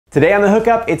Today on The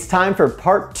Hookup, it's time for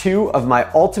part 2 of my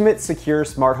Ultimate Secure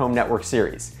Smart Home Network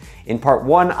series. In part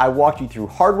 1, I walked you through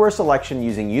hardware selection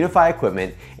using UniFi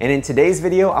equipment, and in today's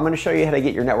video, I'm going to show you how to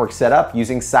get your network set up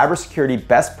using cybersecurity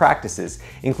best practices,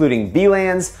 including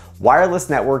VLANs, wireless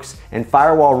networks, and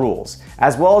firewall rules,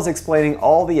 as well as explaining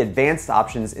all the advanced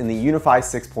options in the UniFi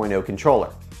 6.0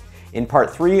 controller. In part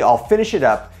 3, I'll finish it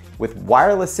up with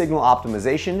wireless signal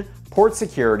optimization, port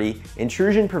security,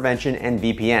 intrusion prevention, and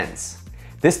VPNs.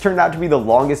 This turned out to be the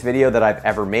longest video that I've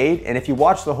ever made, and if you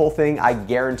watch the whole thing, I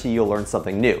guarantee you'll learn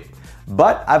something new.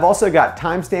 But I've also got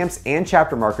timestamps and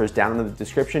chapter markers down in the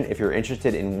description if you're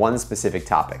interested in one specific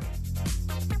topic.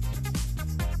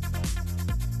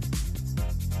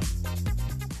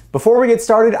 Before we get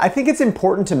started, I think it's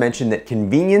important to mention that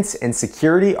convenience and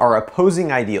security are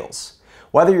opposing ideals.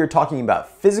 Whether you're talking about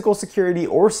physical security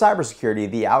or cybersecurity,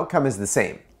 the outcome is the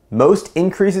same. Most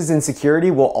increases in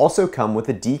security will also come with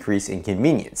a decrease in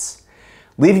convenience.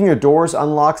 Leaving your doors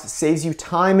unlocked saves you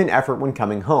time and effort when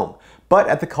coming home, but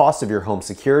at the cost of your home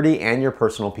security and your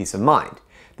personal peace of mind.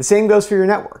 The same goes for your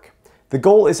network. The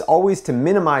goal is always to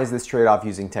minimize this trade-off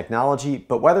using technology,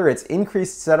 but whether it's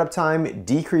increased setup time,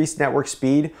 decreased network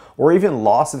speed, or even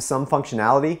loss of some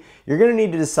functionality, you're going to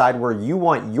need to decide where you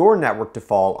want your network to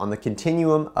fall on the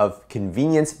continuum of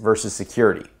convenience versus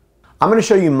security. I'm going to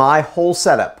show you my whole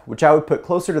setup, which I would put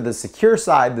closer to the secure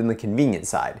side than the convenient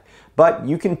side, but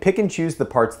you can pick and choose the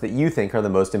parts that you think are the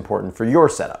most important for your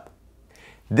setup.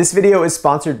 This video is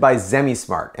sponsored by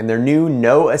ZemiSmart and their new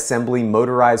no assembly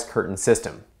motorized curtain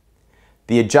system.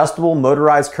 The adjustable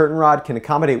motorized curtain rod can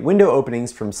accommodate window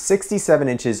openings from 67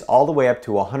 inches all the way up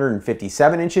to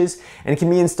 157 inches and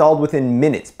can be installed within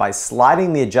minutes by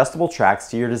sliding the adjustable tracks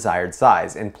to your desired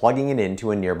size and plugging it into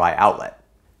a nearby outlet.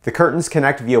 The curtains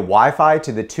connect via Wi-Fi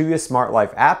to the Tuya Smart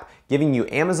Life app, giving you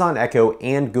Amazon Echo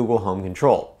and Google Home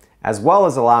control, as well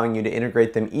as allowing you to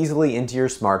integrate them easily into your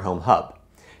smart home hub.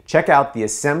 Check out the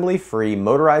assembly-free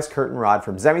motorized curtain rod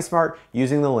from ZemiSmart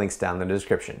using the links down in the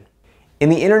description. In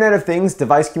the Internet of Things,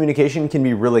 device communication can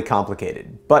be really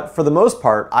complicated, but for the most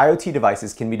part, IoT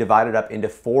devices can be divided up into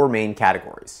 4 main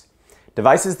categories.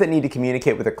 Devices that need to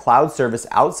communicate with a cloud service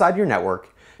outside your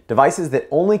network, devices that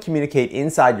only communicate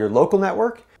inside your local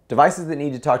network, devices that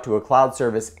need to talk to a cloud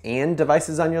service and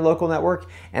devices on your local network,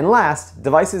 and last,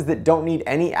 devices that don't need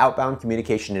any outbound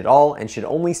communication at all and should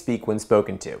only speak when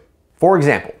spoken to. For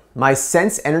example, my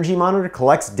Sense energy monitor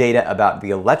collects data about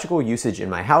the electrical usage in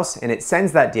my house and it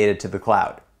sends that data to the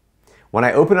cloud. When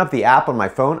I open up the app on my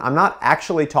phone, I'm not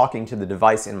actually talking to the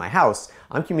device in my house,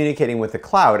 I'm communicating with the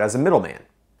cloud as a middleman.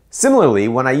 Similarly,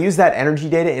 when I use that energy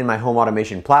data in my home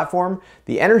automation platform,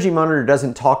 the energy monitor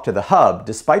doesn't talk to the hub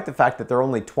despite the fact that they're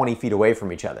only 20 feet away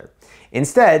from each other.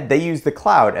 Instead, they use the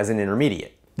cloud as an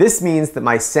intermediate. This means that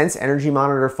my Sense energy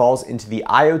monitor falls into the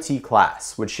IoT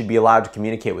class, which should be allowed to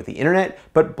communicate with the internet,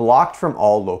 but blocked from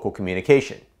all local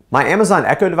communication. My Amazon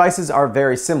Echo devices are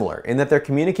very similar in that they're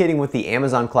communicating with the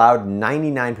Amazon cloud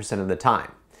 99% of the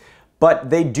time. But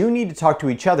they do need to talk to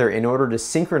each other in order to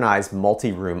synchronize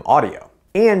multi-room audio.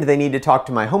 And they need to talk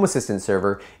to my Home Assistant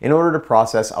server in order to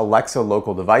process Alexa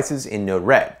local devices in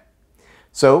Node-RED.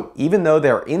 So even though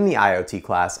they're in the IoT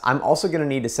class, I'm also going to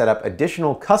need to set up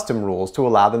additional custom rules to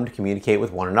allow them to communicate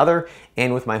with one another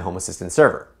and with my Home Assistant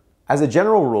server. As a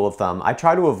general rule of thumb, I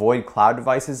try to avoid cloud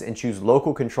devices and choose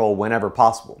local control whenever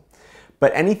possible.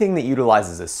 But anything that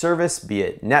utilizes a service, be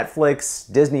it Netflix,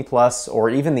 Disney+, or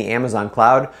even the Amazon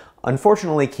cloud,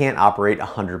 unfortunately can't operate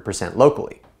 100%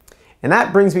 locally. And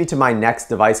that brings me to my next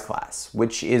device class,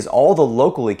 which is all the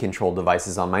locally controlled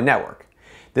devices on my network.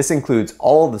 This includes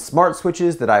all of the smart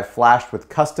switches that I've flashed with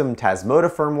custom Tasmota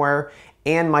firmware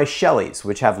and my Shellys,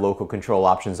 which have local control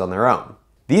options on their own.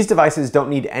 These devices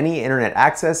don't need any internet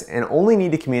access and only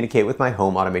need to communicate with my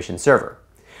home automation server.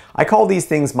 I call these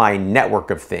things my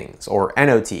network of things, or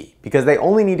NOT, because they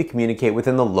only need to communicate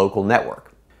within the local network.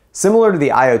 Similar to the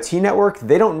IoT network,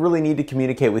 they don't really need to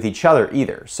communicate with each other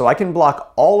either, so I can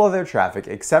block all of their traffic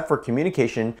except for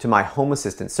communication to my Home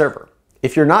Assistant server.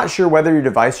 If you're not sure whether your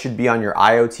device should be on your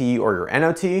IoT or your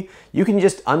NOT, you can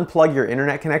just unplug your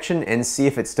internet connection and see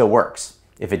if it still works.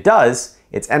 If it does,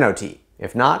 it's NOT.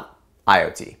 If not,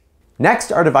 IoT.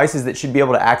 Next are devices that should be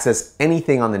able to access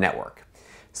anything on the network.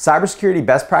 Cybersecurity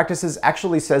best practices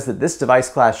actually says that this device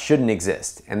class shouldn't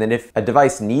exist, and that if a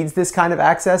device needs this kind of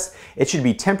access, it should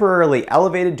be temporarily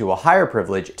elevated to a higher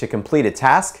privilege to complete a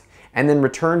task, and then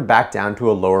returned back down to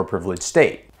a lower privilege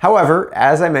state. However,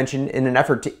 as I mentioned, in an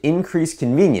effort to increase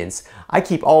convenience, I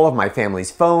keep all of my family's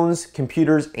phones,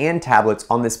 computers, and tablets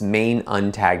on this main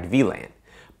untagged VLAN.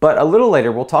 But a little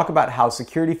later, we'll talk about how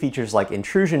security features like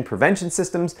intrusion prevention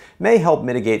systems may help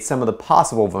mitigate some of the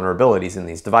possible vulnerabilities in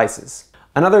these devices.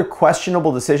 Another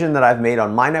questionable decision that I've made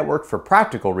on my network for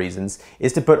practical reasons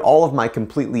is to put all of my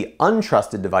completely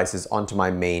untrusted devices onto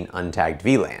my main untagged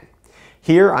VLAN.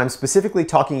 Here, I'm specifically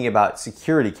talking about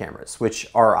security cameras, which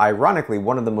are ironically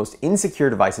one of the most insecure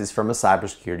devices from a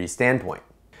cybersecurity standpoint.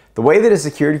 The way that a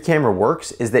security camera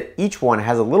works is that each one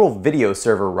has a little video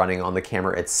server running on the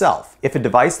camera itself. If a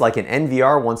device like an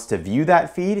NVR wants to view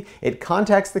that feed, it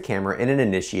contacts the camera and it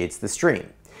initiates the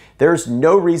stream. There's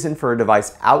no reason for a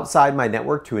device outside my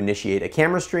network to initiate a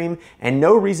camera stream, and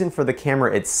no reason for the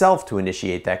camera itself to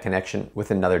initiate that connection with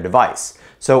another device.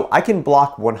 So I can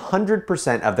block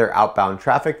 100% of their outbound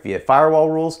traffic via firewall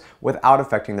rules without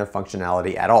affecting their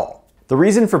functionality at all. The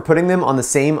reason for putting them on the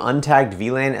same untagged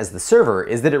VLAN as the server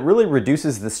is that it really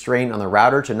reduces the strain on the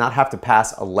router to not have to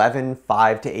pass 11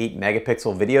 5 to 8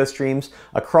 megapixel video streams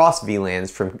across VLANs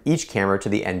from each camera to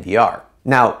the NVR.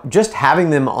 Now, just having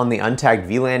them on the untagged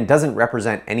VLAN doesn't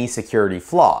represent any security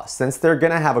flaw, since they're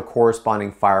going to have a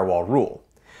corresponding firewall rule.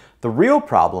 The real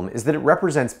problem is that it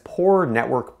represents poor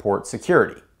network port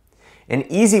security. An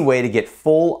easy way to get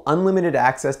full, unlimited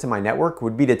access to my network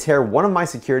would be to tear one of my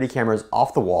security cameras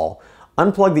off the wall,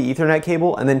 unplug the Ethernet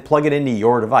cable, and then plug it into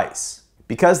your device.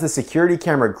 Because the security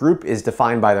camera group is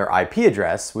defined by their IP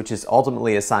address, which is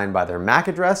ultimately assigned by their MAC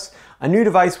address, a new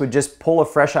device would just pull a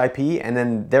fresh IP and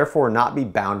then therefore not be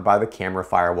bound by the camera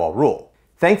firewall rule.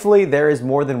 Thankfully, there is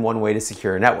more than one way to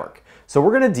secure a network, so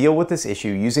we're going to deal with this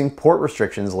issue using port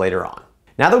restrictions later on.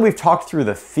 Now that we've talked through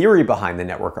the theory behind the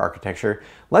network architecture,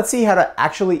 let's see how to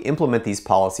actually implement these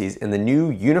policies in the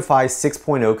new UniFi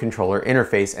 6.0 controller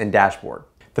interface and dashboard.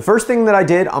 The first thing that I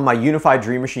did on my UniFi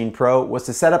Dream Machine Pro was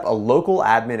to set up a local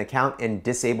admin account and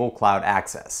disable cloud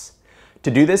access.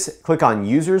 To do this, click on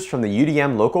Users from the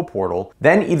UDM local portal,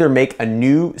 then either make a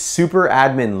new super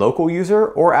admin local user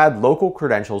or add local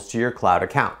credentials to your cloud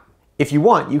account. If you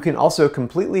want, you can also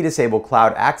completely disable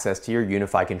cloud access to your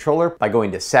UniFi controller by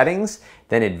going to Settings,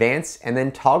 then Advanced, and then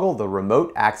toggle the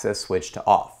remote access switch to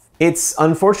off. It's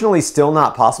unfortunately still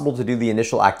not possible to do the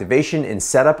initial activation and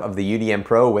setup of the UDM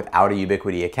Pro without a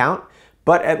Ubiquiti account,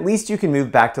 but at least you can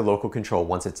move back to local control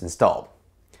once it's installed.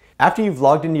 After you've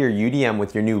logged into your UDM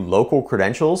with your new local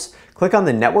credentials, click on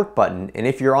the Network button, and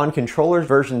if you're on controllers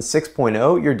version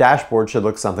 6.0, your dashboard should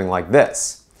look something like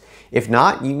this. If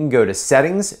not, you can go to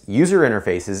Settings, User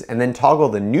Interfaces, and then toggle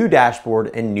the New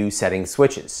Dashboard and New Settings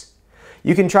switches.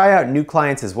 You can try out new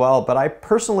clients as well, but I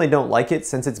personally don't like it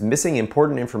since it's missing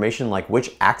important information like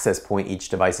which access point each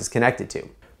device is connected to.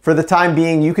 For the time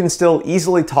being, you can still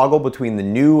easily toggle between the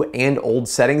new and old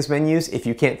settings menus if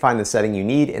you can't find the setting you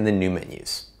need in the new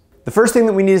menus. The first thing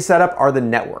that we need to set up are the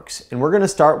networks, and we're going to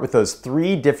start with those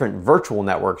 3 different virtual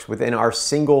networks within our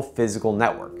single physical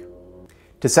network.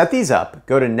 To set these up,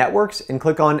 go to Networks and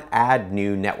click on Add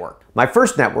New Network. My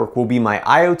first network will be my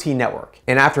IoT network,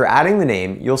 and after adding the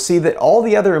name, you'll see that all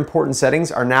the other important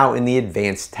settings are now in the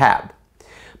Advanced tab.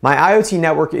 My IoT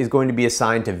network is going to be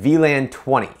assigned to VLAN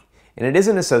 20, and it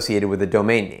isn't associated with a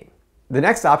domain name. The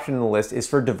next option in the list is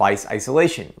for device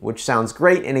isolation, which sounds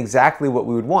great and exactly what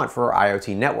we would want for our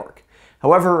IoT network.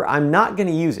 However, I'm not going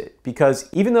to use it because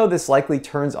even though this likely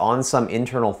turns on some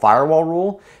internal firewall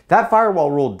rule, that firewall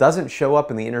rule doesn't show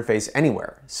up in the interface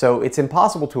anywhere, so it's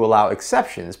impossible to allow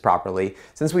exceptions properly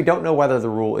since we don't know whether the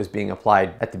rule is being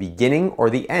applied at the beginning or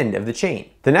the end of the chain.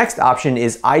 The next option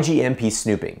is IGMP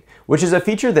snooping, which is a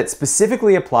feature that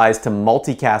specifically applies to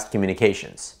multicast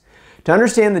communications. To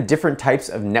understand the different types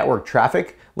of network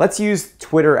traffic, let's use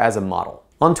Twitter as a model.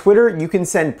 On Twitter, you can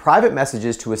send private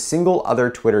messages to a single other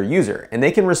Twitter user, and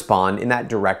they can respond in that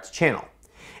direct channel.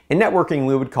 In networking,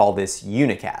 we would call this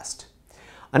unicast.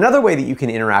 Another way that you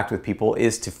can interact with people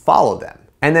is to follow them,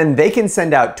 and then they can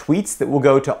send out tweets that will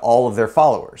go to all of their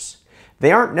followers.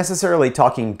 They aren't necessarily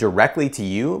talking directly to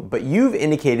you, but you've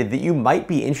indicated that you might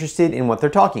be interested in what they're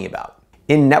talking about.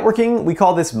 In networking, we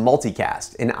call this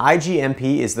multicast, and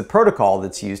IGMP is the protocol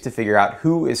that's used to figure out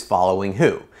who is following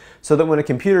who, so that when a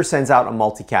computer sends out a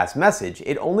multicast message,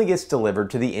 it only gets delivered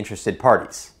to the interested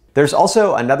parties. There's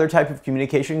also another type of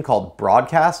communication called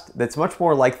broadcast that's much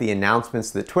more like the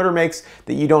announcements that Twitter makes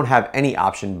that you don't have any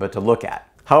option but to look at.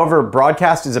 However,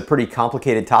 broadcast is a pretty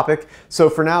complicated topic, so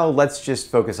for now, let's just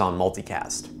focus on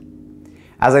multicast.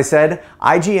 As I said,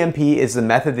 IGMP is the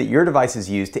method that your devices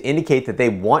use to indicate that they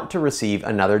want to receive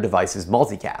another device's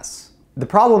multicasts. The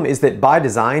problem is that by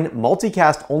design,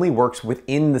 multicast only works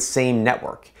within the same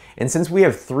network. And since we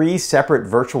have 3 separate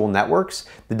virtual networks,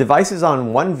 the devices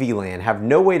on one VLAN have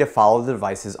no way to follow the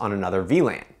devices on another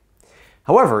VLAN.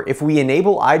 However, if we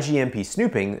enable IGMP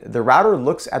snooping, the router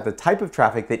looks at the type of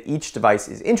traffic that each device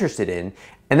is interested in,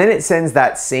 and then it sends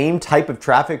that same type of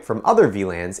traffic from other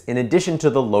VLANs in addition to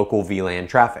the local VLAN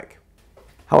traffic.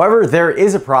 However, there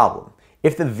is a problem.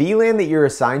 If the VLAN that you're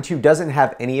assigned to doesn't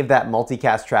have any of that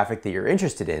multicast traffic that you're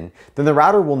interested in, then the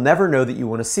router will never know that you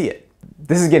want to see it.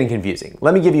 This is getting confusing.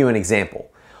 Let me give you an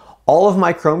example. All of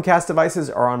my Chromecast devices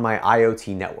are on my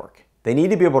IoT network. They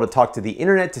need to be able to talk to the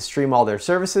internet to stream all their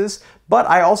services, but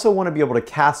I also want to be able to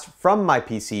cast from my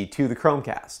PC to the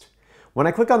Chromecast. When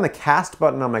I click on the cast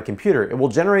button on my computer, it will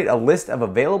generate a list of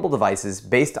available devices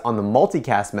based on the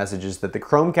multicast messages that the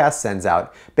Chromecast sends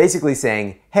out, basically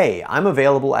saying, hey, I'm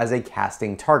available as a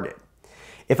casting target.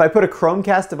 If I put a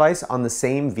Chromecast device on the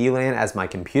same VLAN as my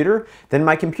computer, then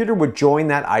my computer would join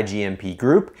that IGMP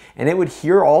group and it would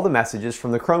hear all the messages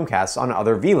from the Chromecasts on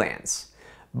other VLANs.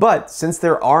 But since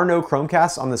there are no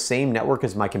Chromecasts on the same network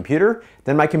as my computer,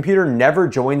 then my computer never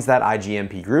joins that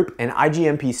IGMP group, and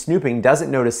IGMP snooping doesn't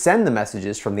know to send the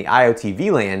messages from the IoT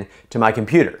VLAN to my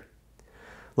computer.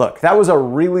 Look, that was a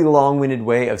really long-winded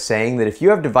way of saying that if you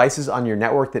have devices on your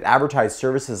network that advertise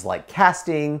services like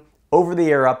casting,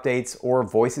 over-the-air updates, or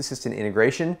voice assistant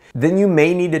integration, then you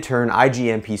may need to turn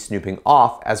IGMP snooping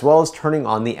off, as well as turning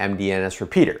on the MDNS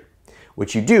repeater,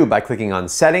 which you do by clicking on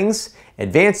Settings,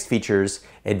 Advanced Features,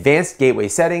 Advanced Gateway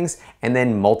Settings, and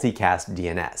then Multicast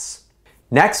DNS.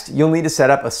 Next, you'll need to set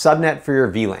up a subnet for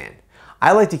your VLAN.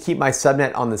 I like to keep my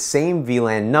subnet on the same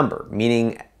VLAN number,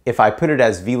 meaning if I put it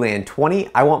as VLAN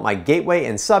 20, I want my gateway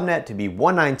and subnet to be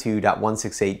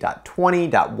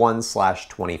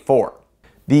 192.168.20.1/24.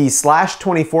 The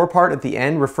 /24 part at the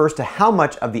end refers to how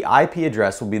much of the IP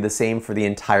address will be the same for the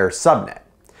entire subnet.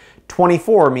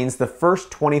 24 means the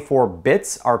first 24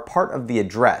 bits are part of the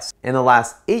address, and the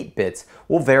last 8 bits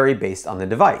will vary based on the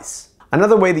device.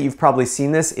 Another way that you've probably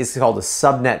seen this is called a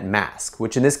subnet mask,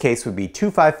 which in this case would be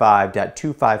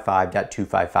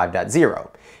 255.255.255.0,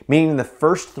 meaning the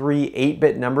first 3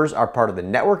 8-bit numbers are part of the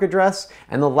network address,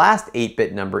 and the last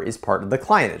 8-bit number is part of the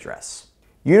client address.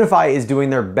 UniFi is doing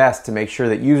their best to make sure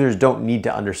that users don't need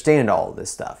to understand all of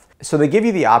this stuff, so they give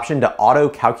you the option to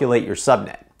auto-calculate your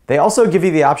subnet. They also give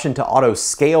you the option to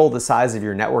auto-scale the size of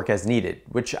your network as needed,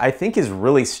 which I think is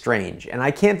really strange, and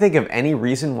I can't think of any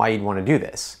reason why you'd want to do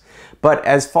this. But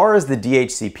as far as the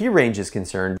DHCP range is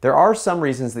concerned, there are some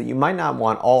reasons that you might not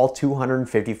want all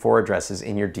 254 addresses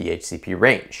in your DHCP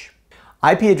range.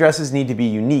 IP addresses need to be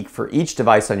unique for each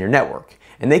device on your network,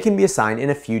 and they can be assigned in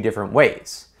a few different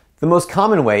ways. The most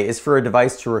common way is for a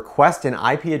device to request an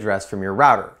IP address from your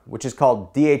router, which is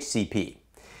called DHCP.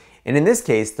 And in this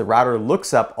case, the router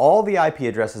looks up all the IP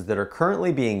addresses that are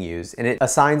currently being used, and it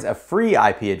assigns a free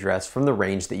IP address from the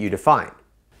range that you define.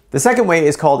 The second way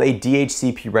is called a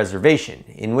DHCP reservation,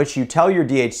 in which you tell your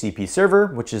DHCP server,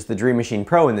 which is the Dream Machine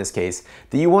Pro in this case,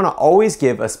 that you want to always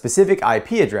give a specific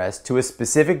IP address to a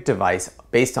specific device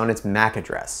based on its MAC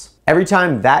address. Every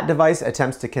time that device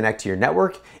attempts to connect to your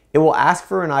network, it will ask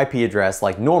for an IP address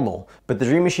like normal, but the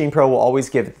Dream Machine Pro will always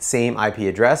give it the same IP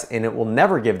address, and it will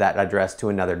never give that address to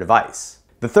another device.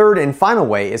 The third and final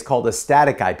way is called a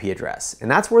static IP address, and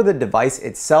that's where the device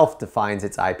itself defines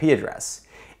its IP address,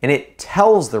 and it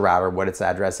tells the router what its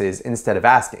address is instead of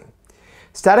asking.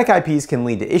 Static IPs can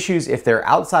lead to issues if they're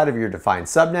outside of your defined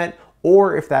subnet,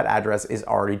 or if that address is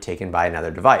already taken by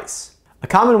another device. A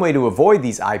common way to avoid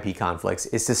these IP conflicts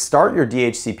is to start your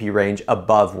DHCP range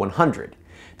above 100.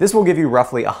 This will give you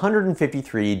roughly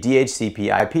 153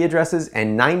 DHCP IP addresses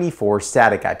and 94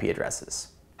 static IP addresses.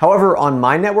 However, on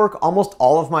my network, almost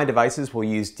all of my devices will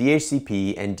use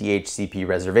DHCP and DHCP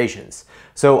reservations.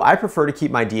 So I prefer to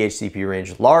keep my DHCP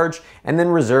range large and then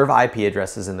reserve IP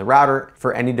addresses in the router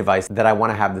for any device that I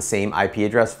want to have the same IP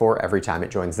address for every time it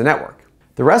joins the network.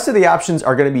 The rest of the options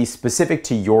are going to be specific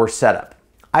to your setup.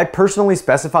 I personally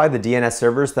specify the DNS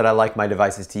servers that I like my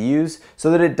devices to use so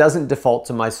that it doesn't default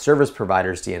to my service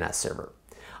provider's DNS server.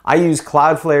 I use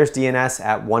Cloudflare's DNS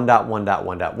at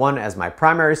 1.1.1.1 as my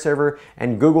primary server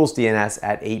and Google's DNS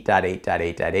at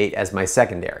 8.8.8.8 as my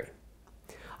secondary.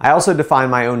 I also define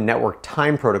my own network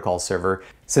time protocol server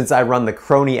since I run the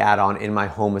Crony add-on in my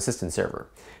home assistant server.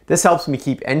 This helps me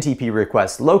keep NTP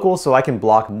requests local so I can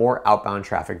block more outbound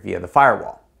traffic via the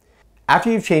firewall.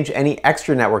 After you've changed any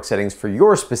extra network settings for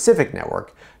your specific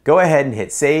network, go ahead and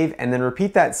hit save and then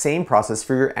repeat that same process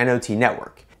for your NOT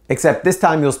network. Except this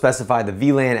time you'll specify the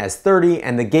VLAN as 30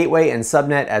 and the gateway and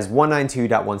subnet as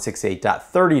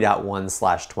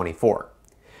 192.168.30.1/24.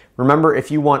 Remember, if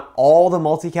you want all the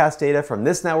multicast data from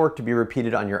this network to be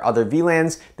repeated on your other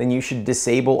VLANs, then you should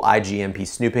disable IGMP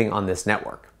snooping on this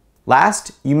network.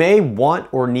 Last, you may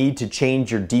want or need to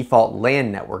change your default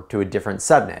LAN network to a different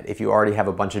subnet if you already have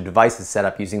a bunch of devices set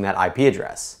up using that IP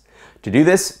address. To do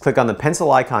this, click on the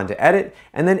pencil icon to edit,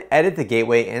 and then edit the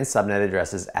gateway and subnet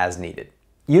addresses as needed.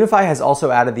 UniFi has also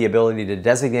added the ability to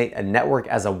designate a network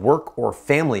as a work or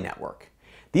family network.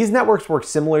 These networks work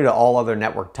similar to all other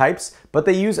network types, but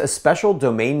they use a special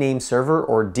domain name server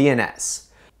or DNS.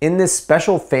 In this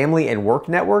special family and work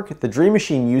network, the Dream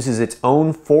Machine uses its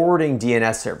own forwarding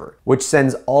DNS server, which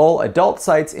sends all adult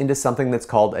sites into something that's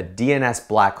called a DNS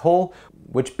black hole,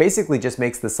 which basically just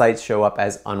makes the sites show up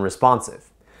as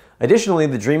unresponsive. Additionally,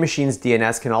 the Dream Machine's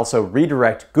DNS can also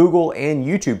redirect Google and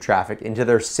YouTube traffic into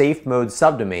their safe mode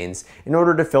subdomains in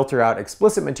order to filter out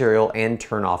explicit material and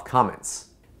turn off comments.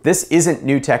 This isn't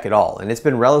new tech at all, and it's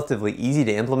been relatively easy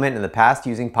to implement in the past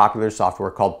using popular software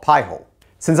called Pi-hole.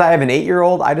 Since I have an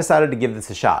 8-year-old, I decided to give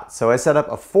this a shot, so I set up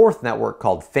a fourth network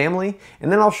called Family,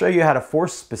 and then I'll show you how to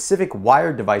force specific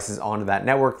wired devices onto that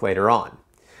network later on.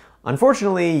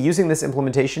 Unfortunately, using this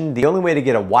implementation, the only way to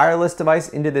get a wireless device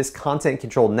into this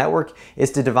content-controlled network is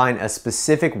to define a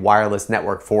specific wireless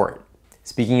network for it.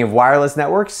 Speaking of wireless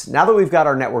networks, now that we've got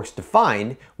our networks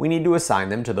defined, we need to assign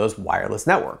them to those wireless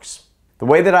networks. The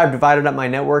way that I've divided up my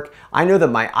network, I know that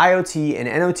my IoT and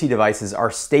NOT devices are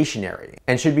stationary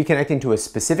and should be connecting to a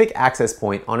specific access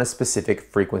point on a specific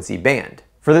frequency band.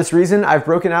 For this reason, I've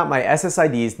broken out my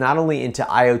SSIDs not only into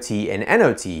IoT and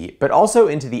NOT, but also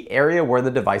into the area where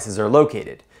the devices are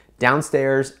located,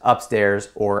 downstairs, upstairs,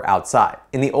 or outside.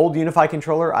 In the old UniFi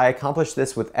controller, I accomplished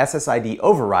this with SSID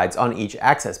overrides on each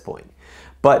access point.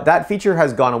 But that feature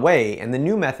has gone away, and the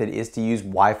new method is to use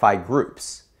Wi-Fi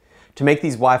groups. To make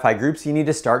these Wi-Fi groups, you need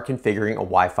to start configuring a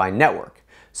Wi-Fi network.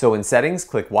 So in Settings,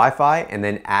 click Wi-Fi and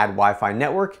then Add Wi-Fi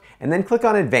Network, and then click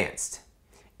on Advanced.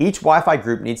 Each Wi-Fi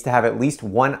group needs to have at least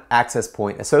one access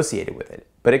point associated with it,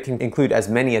 but it can include as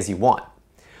many as you want.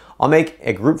 I'll make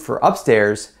a group for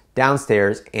upstairs,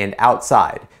 downstairs, and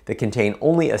outside that contain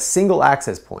only a single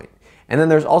access point, and then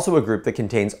there's also a group that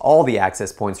contains all the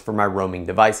access points for my roaming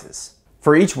devices.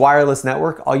 For each wireless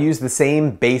network, I'll use the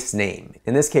same base name,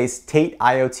 in this case Tate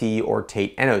IoT or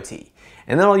Tate NOT,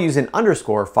 and then I'll use an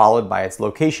underscore followed by its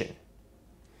location.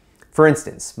 For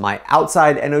instance, my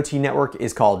outside NOT network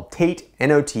is called Tate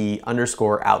NOT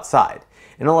underscore outside,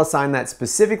 and I'll assign that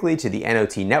specifically to the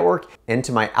NOT network and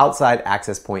to my outside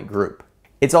access point group.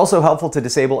 It's also helpful to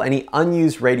disable any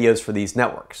unused radios for these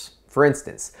networks. For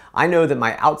instance, I know that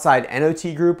my outside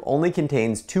NOT group only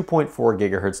contains 2.4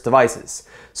 GHz devices,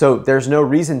 so there's no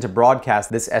reason to broadcast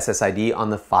this SSID on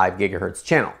the 5 GHz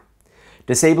channel.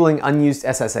 Disabling unused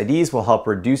SSIDs will help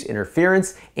reduce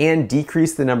interference and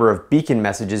decrease the number of beacon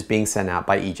messages being sent out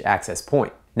by each access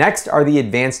point. Next are the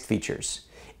advanced features.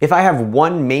 If I have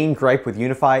one main gripe with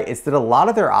UniFi, it's that a lot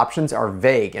of their options are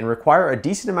vague and require a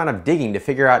decent amount of digging to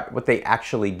figure out what they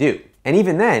actually do. And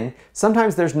even then,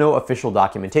 sometimes there's no official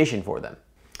documentation for them.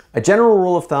 A general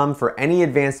rule of thumb for any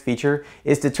advanced feature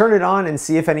is to turn it on and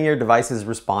see if any of your devices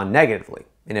respond negatively.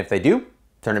 And if they do,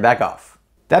 turn it back off.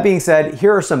 That being said,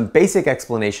 here are some basic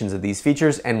explanations of these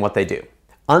features and what they do.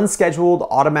 Unscheduled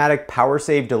automatic power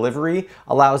save delivery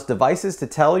allows devices to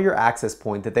tell your access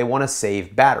point that they want to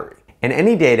save battery. And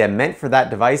any data meant for that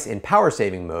device in power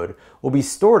saving mode will be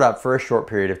stored up for a short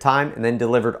period of time and then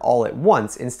delivered all at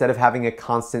once instead of having a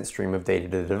constant stream of data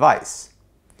to the device.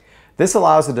 This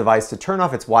allows the device to turn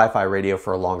off its Wi-Fi radio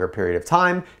for a longer period of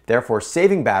time, therefore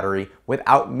saving battery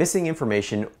without missing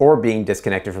information or being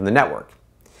disconnected from the network.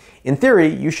 In theory,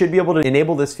 you should be able to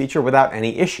enable this feature without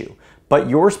any issue, but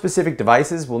your specific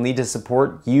devices will need to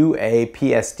support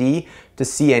UAPSD to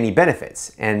see any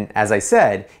benefits. And as I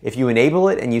said, if you enable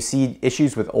it and you see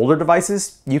issues with older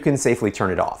devices, you can safely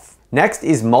turn it off. Next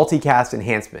is multicast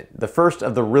enhancement, the first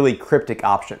of the really cryptic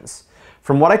options.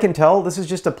 From what I can tell, this is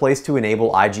just a place to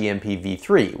enable IGMP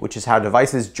v3, which is how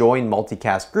devices join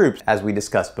multicast groups, as we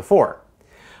discussed before.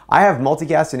 I have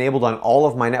multicast enabled on all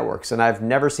of my networks and I've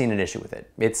never seen an issue with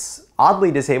it. It's oddly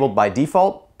disabled by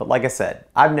default, but like I said,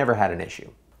 I've never had an issue.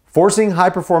 Forcing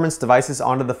high-performance devices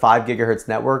onto the 5 GHz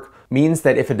network means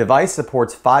that if a device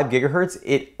supports 5 GHz,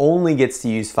 it only gets to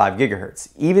use 5 GHz,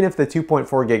 even if the 2.4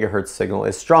 GHz signal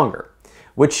is stronger,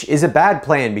 which is a bad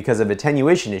plan because of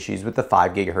attenuation issues with the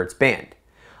 5 GHz band.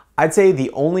 I'd say the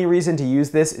only reason to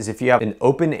use this is if you have an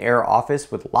open air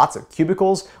office with lots of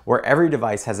cubicles where every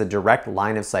device has a direct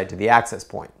line of sight to the access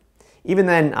point. Even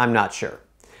then, I'm not sure.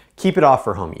 Keep it off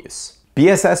for home use.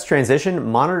 BSS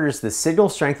transition monitors the signal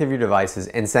strength of your devices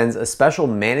and sends a special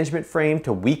management frame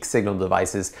to weak signal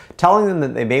devices, telling them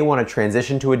that they may want to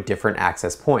transition to a different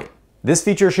access point. This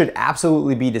feature should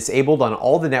absolutely be disabled on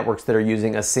all the networks that are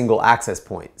using a single access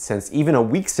point, since even a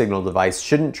weak signal device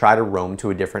shouldn't try to roam to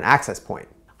a different access point.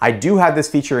 I do have this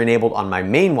feature enabled on my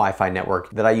main Wi-Fi network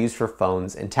that I use for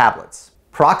phones and tablets.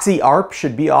 Proxy ARP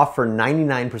should be off for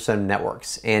 99% of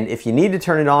networks, and if you need to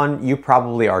turn it on, you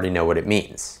probably already know what it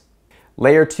means.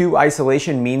 Layer 2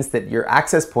 isolation means that your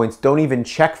access points don't even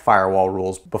check firewall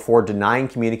rules before denying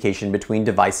communication between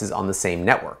devices on the same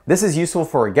network. This is useful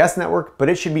for a guest network, but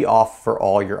it should be off for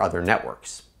all your other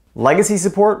networks. Legacy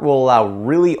support will allow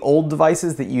really old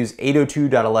devices that use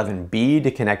 802.11b to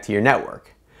connect to your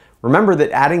network. Remember that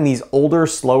adding these older,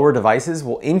 slower devices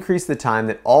will increase the time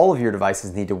that all of your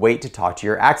devices need to wait to talk to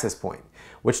your access point,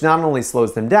 which not only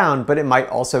slows them down, but it might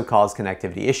also cause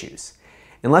connectivity issues.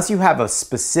 Unless you have a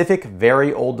specific,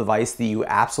 very old device that you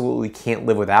absolutely can't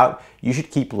live without, you should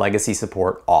keep legacy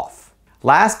support off.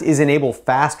 Last is enable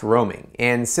fast roaming,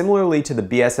 and similarly to the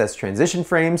BSS transition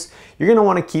frames, you're going to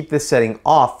want to keep this setting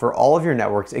off for all of your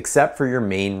networks except for your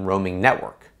main roaming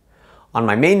network. On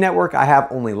my main network, I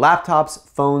have only laptops,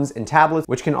 phones, and tablets,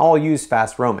 which can all use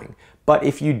fast roaming. But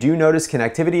if you do notice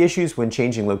connectivity issues when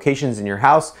changing locations in your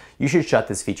house, you should shut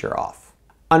this feature off.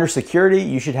 Under security,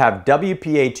 you should have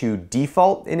WPA2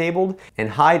 default enabled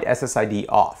and hide SSID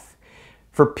off.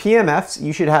 For PMFs,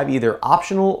 you should have either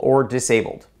optional or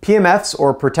disabled. PMFs,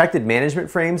 or protected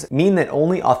management frames, mean that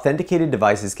only authenticated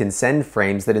devices can send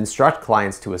frames that instruct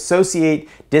clients to associate,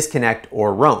 disconnect,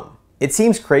 or roam. It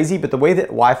seems crazy, but the way that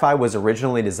Wi-Fi was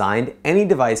originally designed, any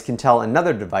device can tell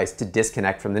another device to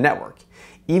disconnect from the network,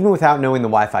 even without knowing the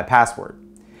Wi-Fi password.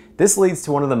 This leads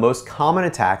to one of the most common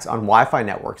attacks on Wi-Fi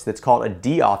networks that's called a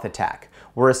deauth attack,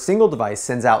 where a single device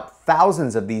sends out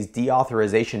thousands of these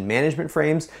deauthorization management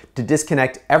frames to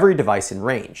disconnect every device in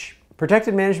range.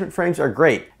 Protected management frames are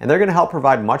great, and they're going to help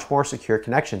provide much more secure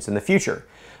connections in the future.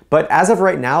 But as of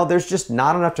right now, there's just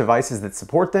not enough devices that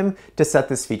support them to set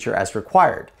this feature as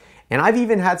required. And I've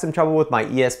even had some trouble with my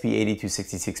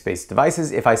ESP8266 based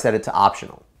devices if I set it to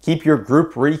optional. Keep your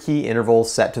group rekey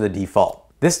intervals set to the default.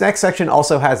 This next section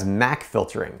also has MAC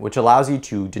filtering, which allows you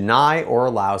to deny or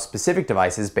allow specific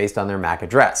devices based on their MAC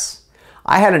address.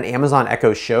 I had an Amazon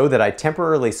Echo Show that I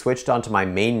temporarily switched onto my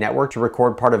main network to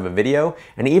record part of a video,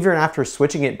 and even after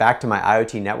switching it back to my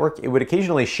IoT network, it would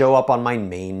occasionally show up on my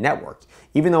main network,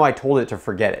 even though I told it to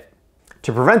forget it.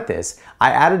 To prevent this,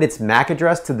 I added its MAC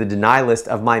address to the deny list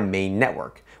of my main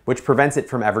network, which prevents it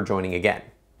from ever joining again.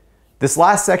 This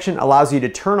last section allows you to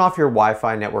turn off your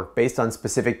Wi-Fi network based on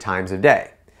specific times of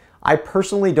day. I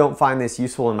personally don't find this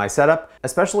useful in my setup,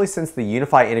 especially since the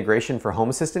UniFi integration for Home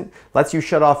Assistant lets you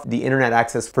shut off the internet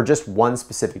access for just one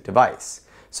specific device.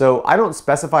 So I don't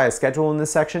specify a schedule in this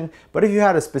section, but if you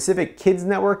had a specific kids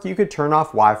network, you could turn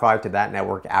off Wi-Fi to that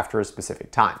network after a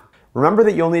specific time. Remember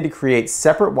that you'll need to create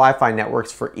separate Wi-Fi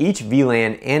networks for each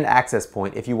VLAN and access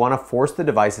point if you want to force the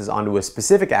devices onto a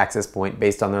specific access point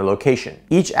based on their location.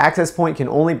 Each access point can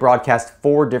only broadcast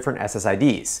 4 different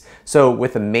SSIDs. So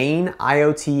with a main,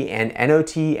 IoT, and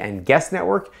NOT and guest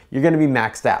network, you're going to be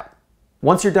maxed out.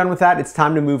 Once you're done with that, it's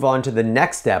time to move on to the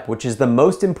next step, which is the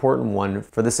most important one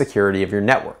for the security of your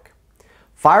network.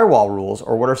 Firewall rules,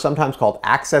 or what are sometimes called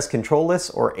access control lists,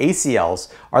 or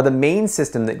ACLs, are the main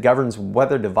system that governs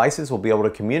whether devices will be able to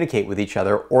communicate with each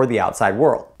other or the outside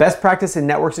world. Best practice in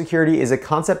network security is a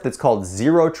concept that's called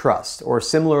zero trust, or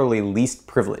similarly least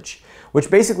privilege, which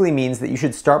basically means that you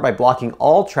should start by blocking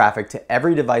all traffic to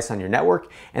every device on your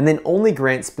network and then only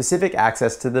grant specific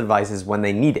access to the devices when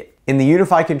they need it. In the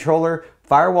UniFi controller,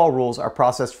 firewall rules are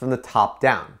processed from the top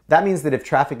down. That means that if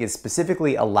traffic is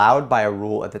specifically allowed by a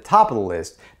rule at the top of the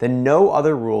list, then no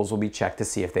other rules will be checked to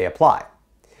see if they apply.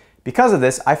 Because of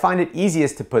this, I find it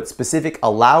easiest to put specific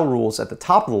allow rules at the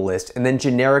top of the list and then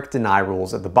generic deny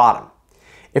rules at the bottom.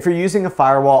 If you're using a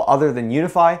firewall other than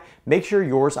UniFi, make sure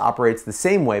yours operates the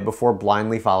same way before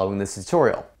blindly following this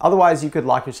tutorial. Otherwise, you could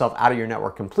lock yourself out of your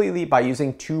network completely by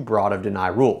using too broad of deny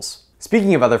rules.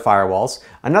 Speaking of other firewalls,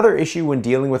 another issue when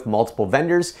dealing with multiple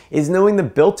vendors is knowing the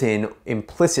built-in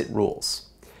implicit rules.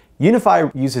 UniFi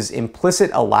uses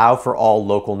implicit allow for all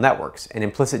local networks and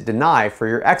implicit deny for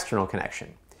your external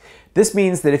connection. This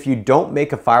means that if you don't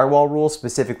make a firewall rule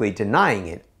specifically denying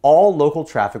it, all local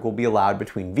traffic will be allowed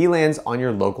between VLANs on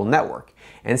your local network.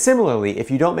 And similarly, if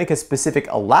you don't make a specific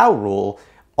allow rule,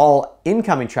 all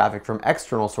incoming traffic from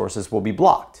external sources will be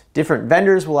blocked. Different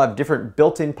vendors will have different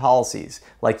built-in policies,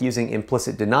 like using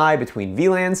implicit deny between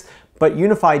VLANs, but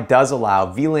UniFi does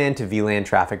allow VLAN to VLAN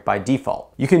traffic by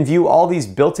default. You can view all these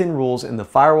built-in rules in the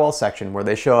firewall section where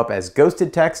they show up as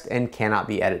ghosted text and cannot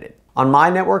be edited. On my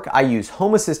network, I use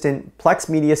Home Assistant, Plex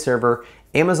Media Server,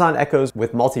 Amazon Echoes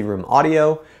with multi-room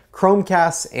audio,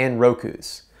 Chromecasts, and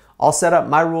Rokus. I'll set up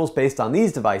my rules based on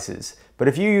these devices, but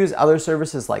if you use other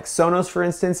services like Sonos for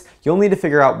instance, you'll need to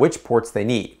figure out which ports they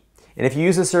need. And if you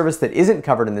use a service that isn't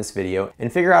covered in this video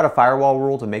and figure out a firewall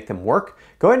rule to make them work,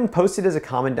 go ahead and post it as a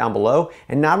comment down below,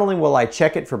 and not only will I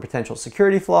check it for potential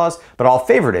security flaws, but I'll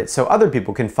favorite it so other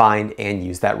people can find and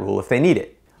use that rule if they need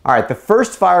it. Alright, the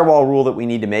first firewall rule that we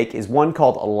need to make is one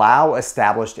called allow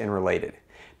established and related.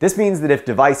 This means that if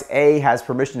device A has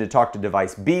permission to talk to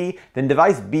device B, then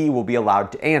device B will be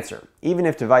allowed to answer, even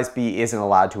if device B isn't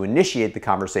allowed to initiate the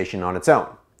conversation on its own.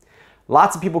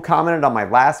 Lots of people commented on my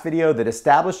last video that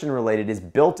established and related is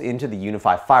built into the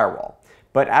UniFi firewall.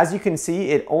 But as you can see,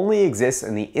 it only exists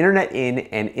in the internet in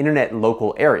and internet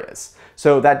local areas,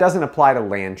 so that doesn't apply to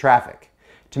LAN traffic.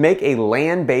 To make a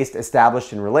LAN-based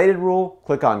established and related rule,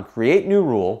 click on Create New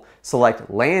Rule,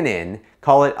 select LAN in,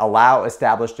 call it Allow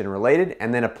Established and Related,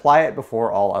 and then apply it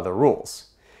before all other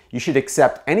rules. You should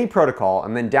accept any protocol,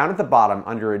 and then down at the bottom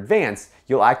under Advanced,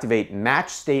 you'll activate Match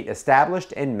State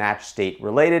Established and Match State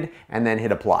Related, and then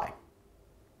hit Apply.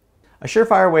 A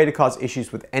surefire way to cause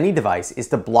issues with any device is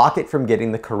to block it from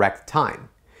getting the correct time.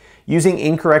 Using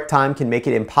incorrect time can make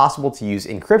it impossible to use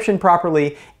encryption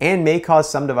properly and may cause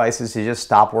some devices to just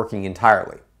stop working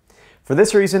entirely. For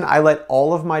this reason, I let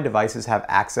all of my devices have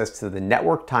access to the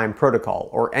Network Time Protocol,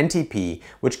 or NTP,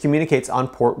 which communicates on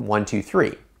port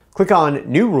 123. Click on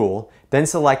New Rule, then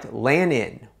select LAN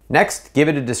in. Next, give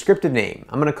it a descriptive name.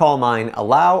 I'm going to call mine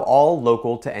Allow All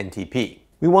Local to NTP.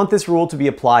 We want this rule to be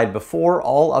applied before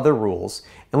all other rules,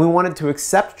 and we want it to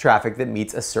accept traffic that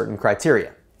meets a certain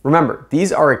criteria. Remember,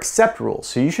 these are accept rules,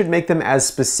 so you should make them as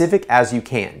specific as you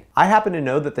can. I happen to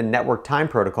know that the Network Time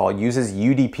Protocol uses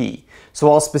UDP,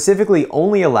 so I'll specifically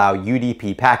only allow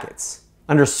UDP packets.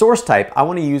 Under source type, I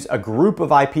want to use a group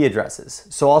of IP addresses,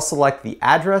 so I'll select the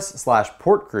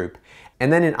address/port group,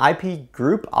 and then in IP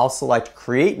group, I'll select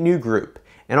Create New Group,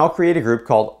 and I'll create a group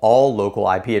called All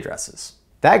Local IP Addresses.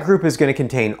 That group is going to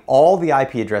contain all the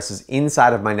IP addresses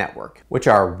inside of my network, which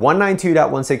are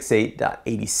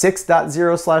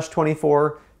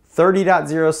 192.168.86.0/24,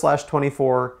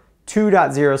 30.0/24,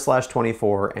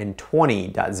 2.0/24, and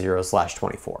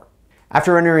 20.0/24.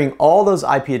 After entering all those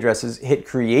IP addresses, hit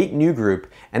Create New Group,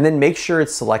 and then make sure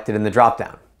it's selected in the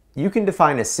dropdown. You can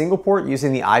define a single port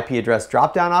using the IP address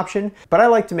dropdown option, but I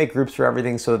like to make groups for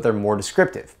everything so that they're more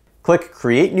descriptive. Click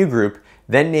Create New Group,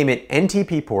 then name it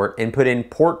NTP port and put in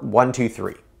port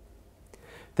 123.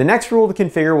 The next rule to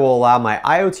configure will allow my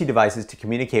IoT devices to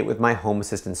communicate with my Home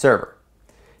Assistant server.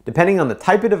 Depending on the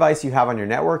type of device you have on your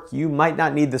network, you might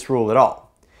not need this rule at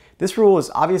all. This rule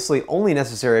is obviously only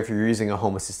necessary if you're using a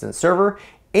Home Assistant server,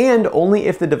 and only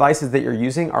if the devices that you're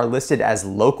using are listed as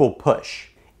local push.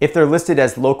 If they're listed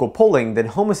as local polling, then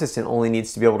Home Assistant only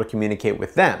needs to be able to communicate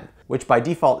with them, which by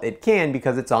default it can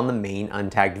because it's on the main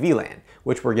untagged VLAN,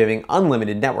 which we're giving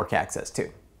unlimited network access to.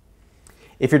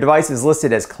 If your device is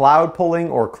listed as cloud polling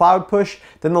or cloud push,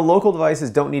 then the local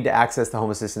devices don't need to access the Home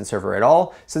Assistant server at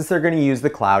all, since they're going to use the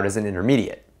cloud as an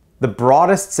intermediate. The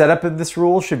broadest setup of this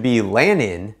rule should be LAN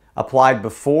in, applied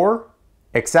before,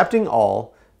 accepting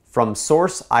all, from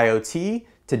source IoT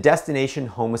to destination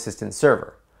Home Assistant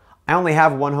server. I only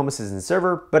have one Home Assistant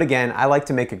server, but again, I like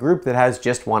to make a group that has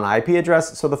just one IP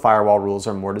address so the firewall rules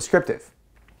are more descriptive.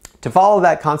 To follow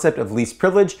that concept of least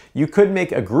privilege, you could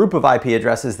make a group of IP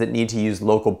addresses that need to use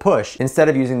local push instead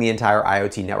of using the entire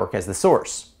IoT network as the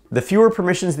source. The fewer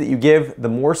permissions that you give, the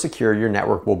more secure your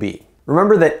network will be.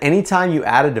 Remember that anytime you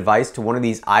add a device to one of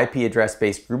these IP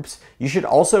address-based groups, you should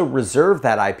also reserve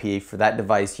that IP for that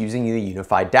device using the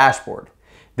UniFi dashboard.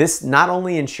 This not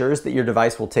only ensures that your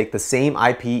device will take the same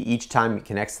IP each time it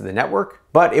connects to the network,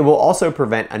 but it will also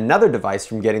prevent another device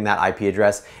from getting that IP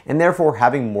address and therefore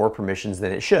having more permissions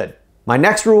than it should. My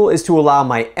next rule is to allow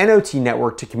my NOT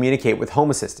network to communicate with Home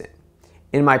Assistant.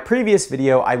 In my previous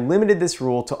video, I limited this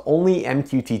rule to only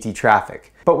MQTT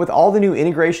traffic, but with all the new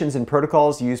integrations and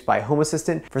protocols used by Home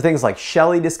Assistant for things like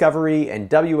Shelly Discovery and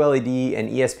WLAD and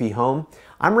ESP Home,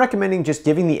 I'm recommending just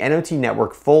giving the NOT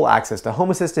network full access to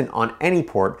Home Assistant on any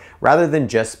port rather than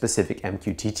just specific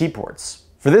MQTT ports.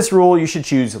 For this rule, you should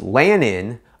choose LAN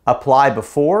in, apply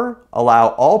before, allow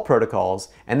all protocols,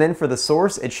 and then for the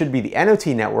source, it should be the NOT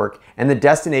network, and the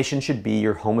destination should be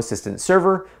your Home Assistant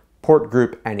server, port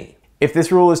group any. If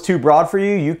this rule is too broad for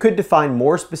you, you could define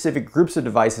more specific groups of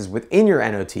devices within your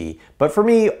NOT, but for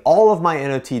me, all of my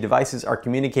NOT devices are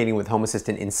communicating with Home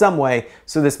Assistant in some way,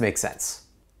 so this makes sense.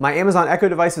 My Amazon Echo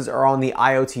devices are on the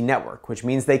IoT network, which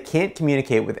means they can't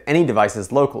communicate with any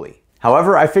devices locally.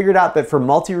 However, I figured out that for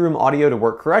multi-room audio to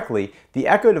work correctly, the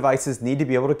Echo devices need to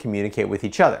be able to communicate with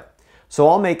each other. So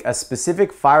I'll make a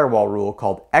specific firewall rule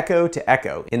called Echo to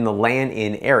Echo in the LAN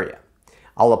in area.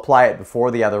 I'll apply it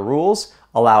before the other rules,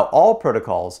 allow all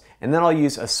protocols, and then I'll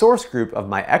use a source group of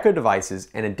my Echo devices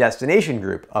and a destination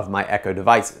group of my Echo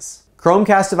devices.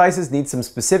 Chromecast devices need some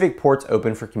specific ports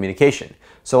open for communication,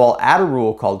 so I'll add a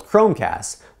rule called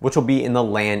Chromecast, which will be in the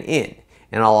LAN in,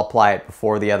 and I'll apply it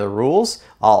before the other rules.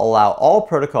 I'll allow all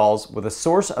protocols with a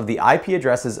source of the IP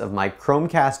addresses of my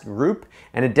Chromecast group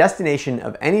and a destination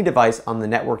of any device on the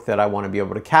network that I want to be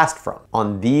able to cast from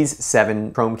on these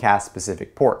 7 Chromecast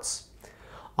specific ports.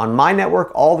 On my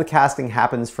network, all the casting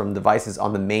happens from devices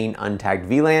on the main untagged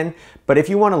VLAN, but if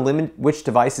you want to limit which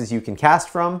devices you can cast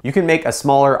from, you can make a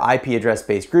smaller IP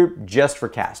address-based group just for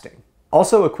casting.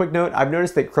 Also, a quick note, I've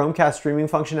noticed that Chromecast streaming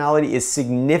functionality is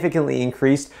significantly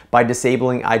increased by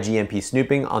disabling IGMP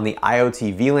snooping on the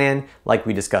IoT VLAN like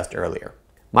we discussed earlier.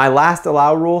 My last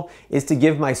allow rule is to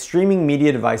give my streaming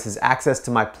media devices access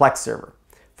to my Plex server.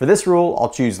 For this rule,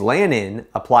 I'll choose LAN in,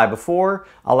 apply before,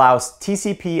 allow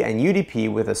TCP and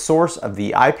UDP with a source of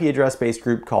the IP address-based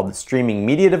group called the streaming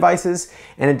media devices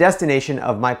and a destination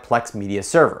of my Plex media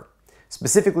server,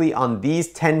 specifically on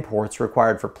these 10 ports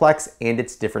required for Plex and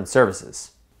its different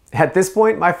services. At this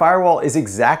point, my firewall is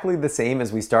exactly the same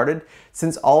as we started,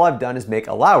 since all I've done is make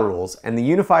allow rules, and the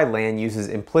UniFi LAN uses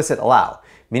implicit allow,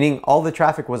 meaning all the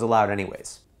traffic was allowed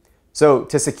anyways. So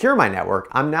to secure my network,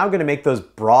 I'm now going to make those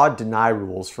broad deny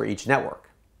rules for each network.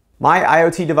 My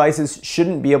IoT devices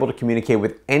shouldn't be able to communicate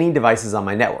with any devices on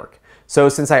my network. So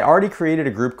since I already created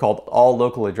a group called all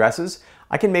local addresses,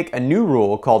 I can make a new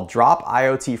rule called drop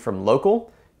IoT from local,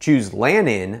 choose LAN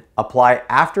in, apply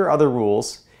after other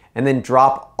rules, and then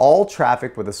drop all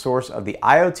traffic with a source of the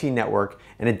IoT network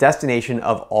and a destination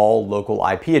of all local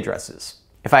IP addresses.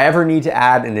 If I ever need to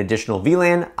add an additional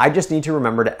VLAN, I just need to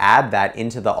remember to add that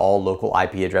into the all local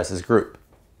IP addresses group.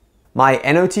 My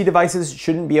NOT devices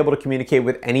shouldn't be able to communicate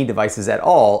with any devices at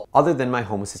all other than my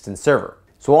Home Assistant server.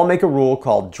 So I'll make a rule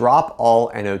called drop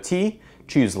all NOT,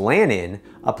 choose LAN in,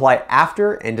 apply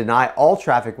after and deny all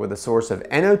traffic with a source of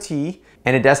NOT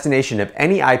and a destination of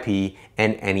any IP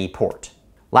and any port.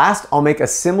 Last, I'll make a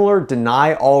similar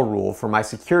deny all rule for my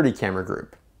security camera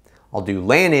group. I'll do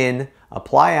LAN in,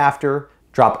 apply after,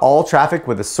 drop all traffic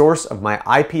with a source of my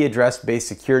IP address-based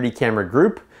security camera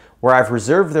group, where I've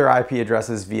reserved their IP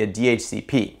addresses via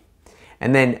DHCP.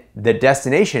 And then the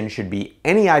destination should be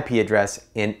any IP address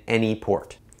in any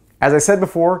port. As I said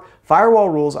before, firewall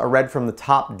rules are read from the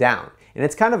top down, and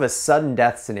it's kind of a sudden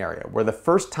death scenario where the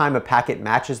first time a packet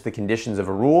matches the conditions of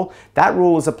a rule, that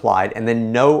rule is applied and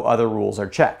then no other rules are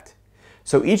checked.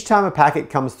 So each time a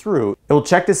packet comes through, it will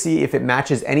check to see if it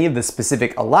matches any of the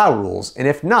specific allow rules, and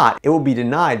if not, it will be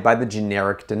denied by the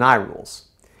generic deny rules.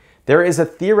 There is a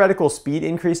theoretical speed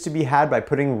increase to be had by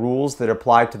putting rules that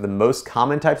apply to the most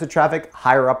common types of traffic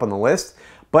higher up on the list,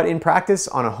 but in practice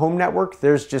on a home network,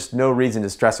 there's just no reason to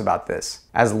stress about this,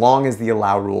 as long as the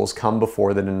allow rules come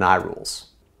before the deny rules.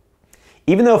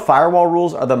 Even though firewall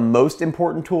rules are the most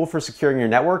important tool for securing your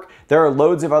network, there are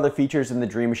loads of other features in the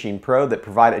Dream Machine Pro that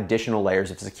provide additional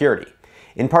layers of security.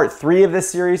 In part 3 of this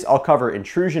series, I'll cover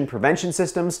intrusion prevention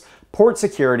systems, port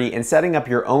security, and setting up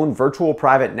your own virtual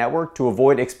private network to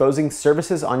avoid exposing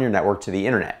services on your network to the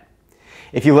internet.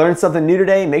 If you learned something new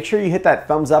today, make sure you hit that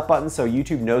thumbs up button so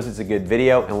YouTube knows it's a good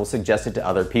video and will suggest it to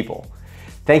other people.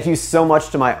 Thank you so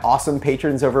much to my awesome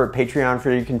patrons over at Patreon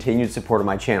for your continued support of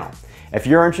my channel. If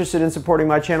you're interested in supporting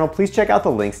my channel, please check out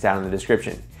the links down in the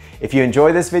description. If you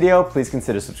enjoyed this video, please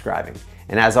consider subscribing.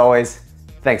 And as always,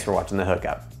 thanks for watching The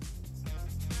Hookup.